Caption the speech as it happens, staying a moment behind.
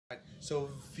So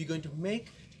we're going to make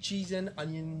cheese and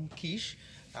onion quiche,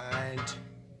 and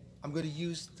I'm going to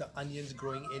use the onions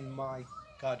growing in my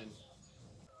garden.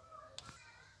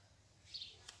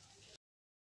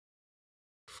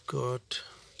 I've got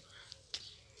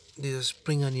these are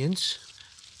spring onions.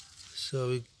 So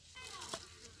we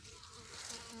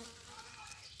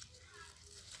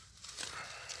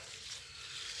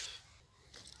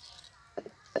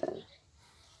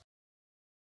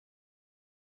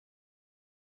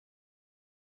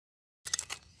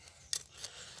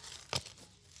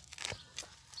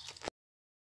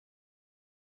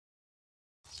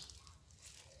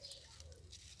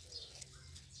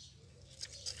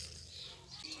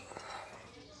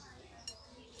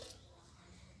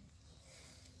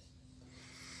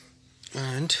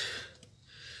and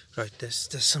right, there's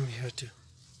some here too.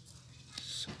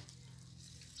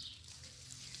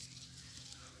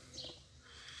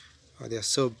 Oh, they are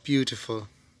so beautiful.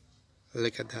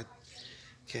 Look at that.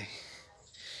 Okay,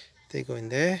 they go in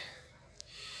there.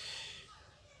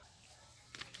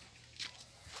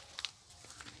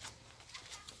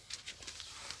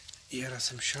 Here are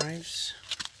some chives.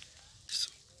 So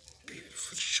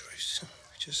beautiful chives.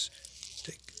 Just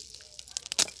take.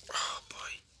 Oh boy.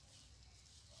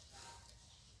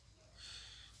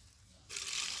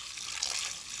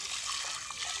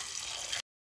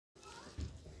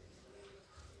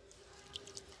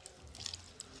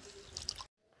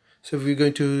 So we're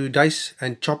going to dice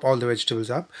and chop all the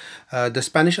vegetables up. The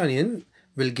Spanish onion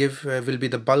will be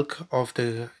the bulk of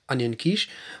the onion quiche,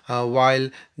 while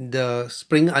the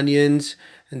spring onions,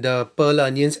 the pearl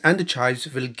onions, and the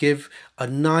chives will give a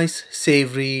nice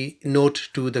savory note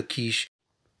to the quiche,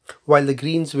 while the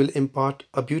greens will impart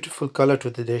a beautiful color to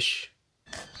the dish.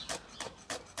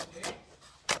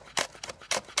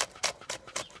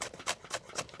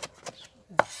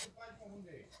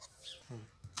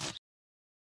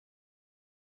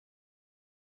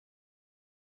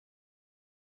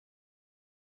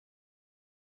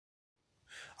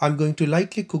 I'm going to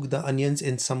lightly cook the onions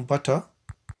in some butter.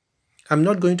 I'm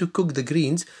not going to cook the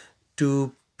greens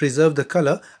to preserve the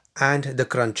color and the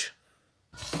crunch.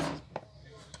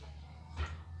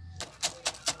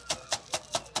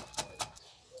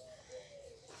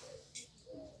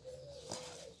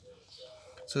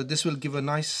 So this will give a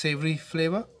nice savory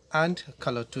flavor and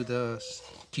color to the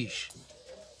quiche.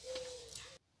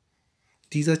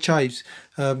 These are chives.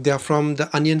 They are from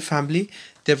the onion family.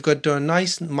 They've got a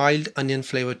nice mild onion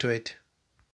flavor to it.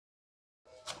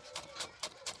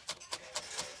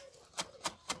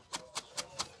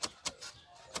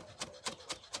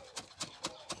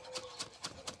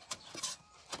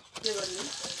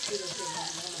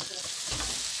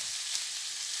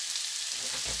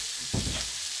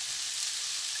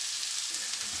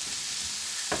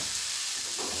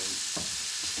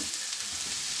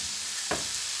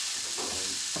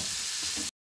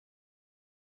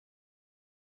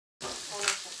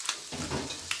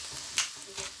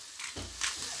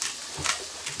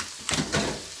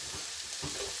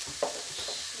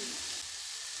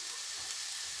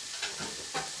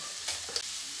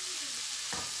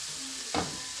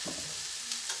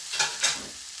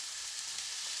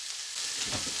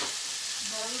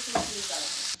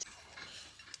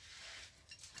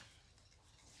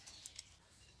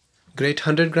 Grate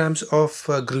 100 grams of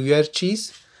gruyere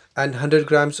cheese and 100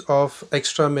 grams of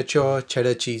extra mature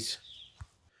cheddar cheese.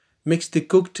 Mix the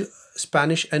cooked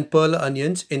Spanish and pearl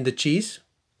onions in the cheese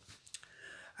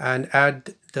and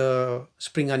add the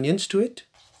spring onions to it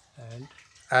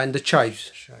and the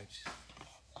chives.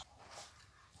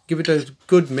 Give it a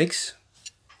good mix.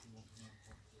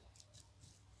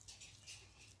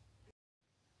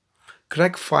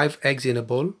 Crack 5 eggs in a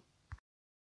bowl.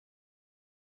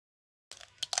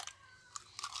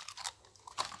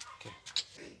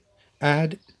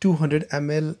 Add 200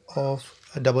 ml of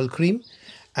double cream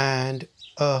and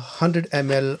 100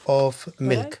 ml of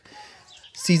milk.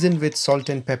 Season with salt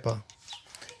and pepper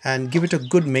and give it a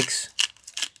good mix.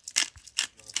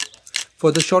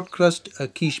 For the short crust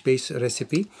quiche base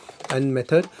recipe and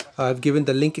method, I've given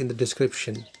the link in the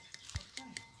description.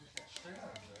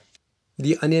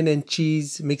 The onion and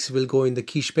cheese mix will go in the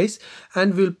quiche base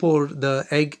and we'll pour the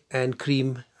egg and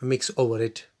cream mix over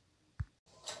it.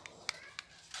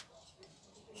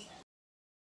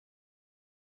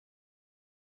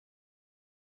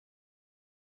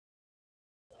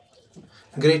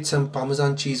 Grate some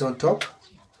Parmesan cheese on top.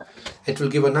 It will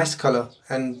give a nice color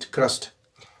and crust.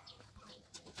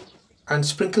 And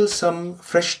sprinkle some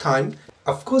fresh thyme,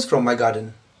 of course from my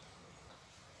garden.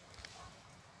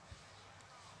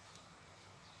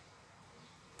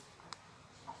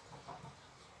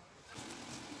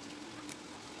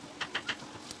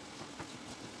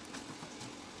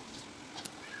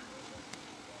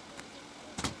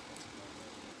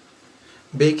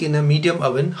 Bake in a medium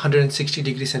oven, 160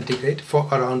 degrees centigrade, for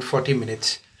around 40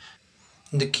 minutes.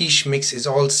 The quiche mix is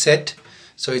all set,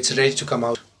 so it's ready to come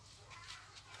out.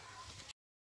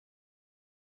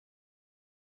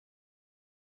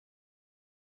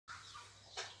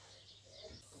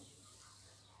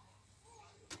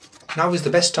 Now is the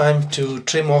best time to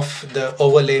trim off the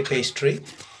overlay pastry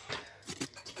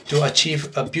to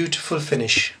achieve a beautiful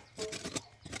finish.